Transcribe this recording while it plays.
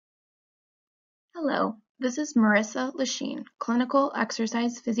Hello, this is Marissa Lechene, Clinical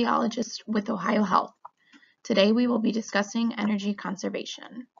Exercise Physiologist with Ohio Health. Today we will be discussing energy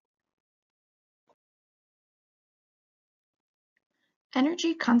conservation.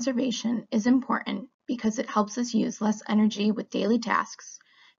 Energy conservation is important because it helps us use less energy with daily tasks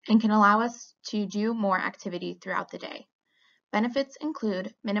and can allow us to do more activity throughout the day. Benefits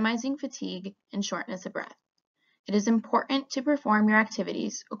include minimizing fatigue and shortness of breath. It is important to perform your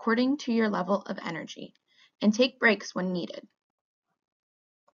activities according to your level of energy and take breaks when needed.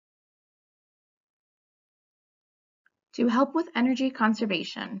 To help with energy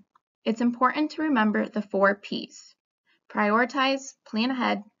conservation, it's important to remember the 4 P's: prioritize, plan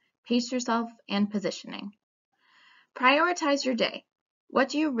ahead, pace yourself, and positioning. Prioritize your day. What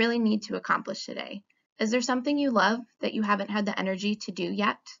do you really need to accomplish today? Is there something you love that you haven't had the energy to do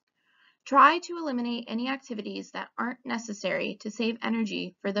yet? Try to eliminate any activities that aren't necessary to save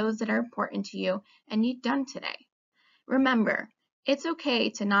energy for those that are important to you and need done today. Remember, it's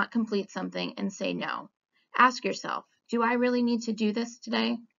okay to not complete something and say no. Ask yourself, do I really need to do this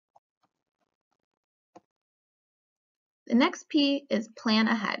today? The next P is plan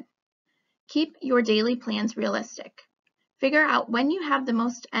ahead. Keep your daily plans realistic. Figure out when you have the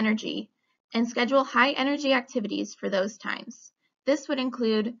most energy and schedule high energy activities for those times. This would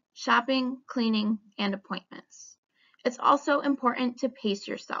include shopping, cleaning, and appointments. It's also important to pace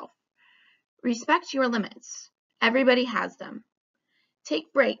yourself. Respect your limits. Everybody has them.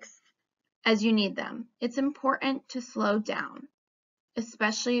 Take breaks as you need them. It's important to slow down,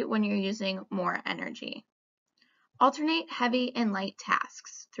 especially when you're using more energy. Alternate heavy and light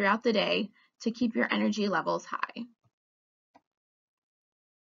tasks throughout the day to keep your energy levels high.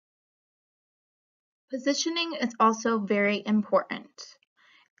 Positioning is also very important.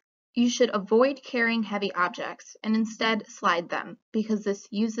 You should avoid carrying heavy objects and instead slide them because this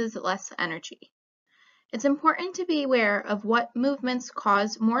uses less energy. It's important to be aware of what movements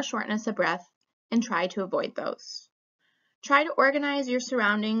cause more shortness of breath and try to avoid those. Try to organize your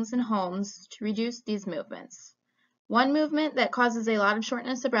surroundings and homes to reduce these movements. One movement that causes a lot of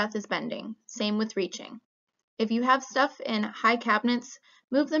shortness of breath is bending, same with reaching. If you have stuff in high cabinets,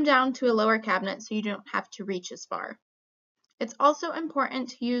 move them down to a lower cabinet so you don't have to reach as far. It's also important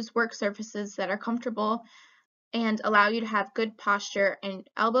to use work surfaces that are comfortable and allow you to have good posture and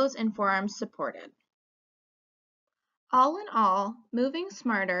elbows and forearms supported. All in all, moving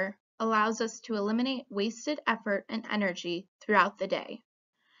smarter allows us to eliminate wasted effort and energy throughout the day.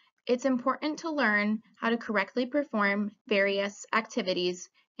 It's important to learn how to correctly perform various activities,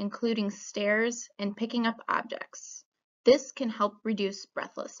 including stairs and picking up objects. This can help reduce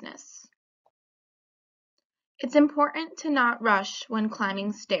breathlessness. It's important to not rush when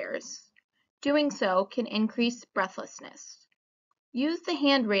climbing stairs. Doing so can increase breathlessness. Use the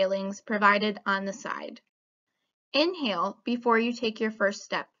hand railings provided on the side. Inhale before you take your first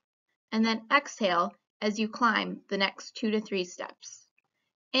step, and then exhale as you climb the next 2 to 3 steps.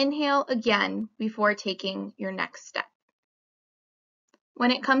 Inhale again before taking your next step. When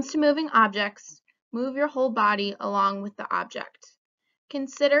it comes to moving objects, move your whole body along with the object.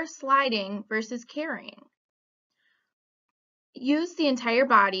 Consider sliding versus carrying. Use the entire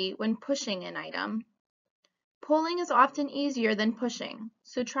body when pushing an item. Pulling is often easier than pushing,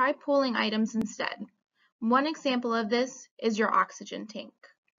 so try pulling items instead. One example of this is your oxygen tank.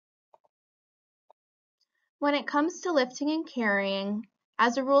 When it comes to lifting and carrying,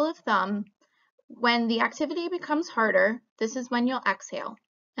 as a rule of thumb, when the activity becomes harder, this is when you'll exhale.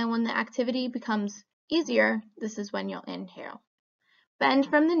 And when the activity becomes easier, this is when you'll inhale. Bend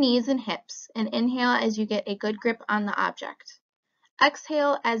from the knees and hips and inhale as you get a good grip on the object.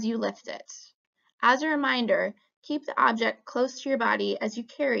 Exhale as you lift it. As a reminder, keep the object close to your body as you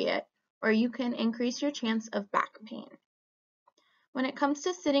carry it, or you can increase your chance of back pain. When it comes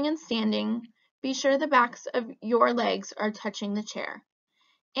to sitting and standing, be sure the backs of your legs are touching the chair.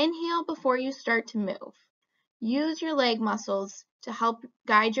 Inhale before you start to move. Use your leg muscles to help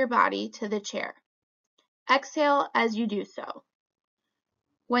guide your body to the chair. Exhale as you do so.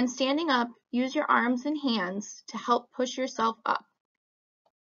 When standing up, use your arms and hands to help push yourself up.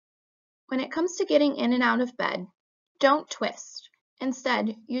 When it comes to getting in and out of bed, don't twist.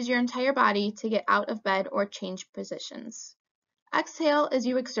 Instead, use your entire body to get out of bed or change positions. Exhale as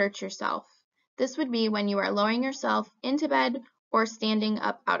you exert yourself. This would be when you are lowering yourself into bed or standing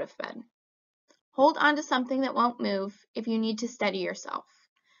up out of bed. Hold on to something that won't move if you need to steady yourself.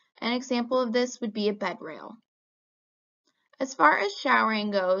 An example of this would be a bed rail. As far as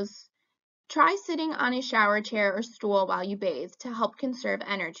showering goes, try sitting on a shower chair or stool while you bathe to help conserve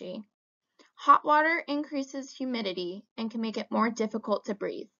energy. Hot water increases humidity and can make it more difficult to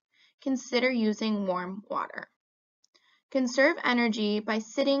breathe. consider using warm water. Conserve energy by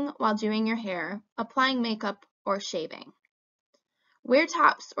sitting while doing your hair, applying makeup, or shaving. Wear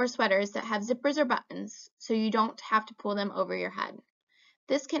tops or sweaters that have zippers or buttons so you don't have to pull them over your head.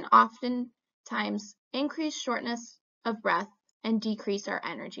 This can oftentimes increase shortness of breath and decrease our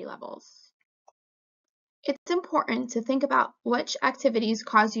energy levels. It's important to think about which activities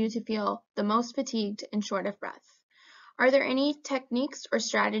cause you to feel the most fatigued and short of breath. Are there any techniques or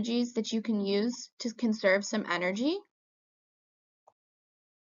strategies that you can use to conserve some energy?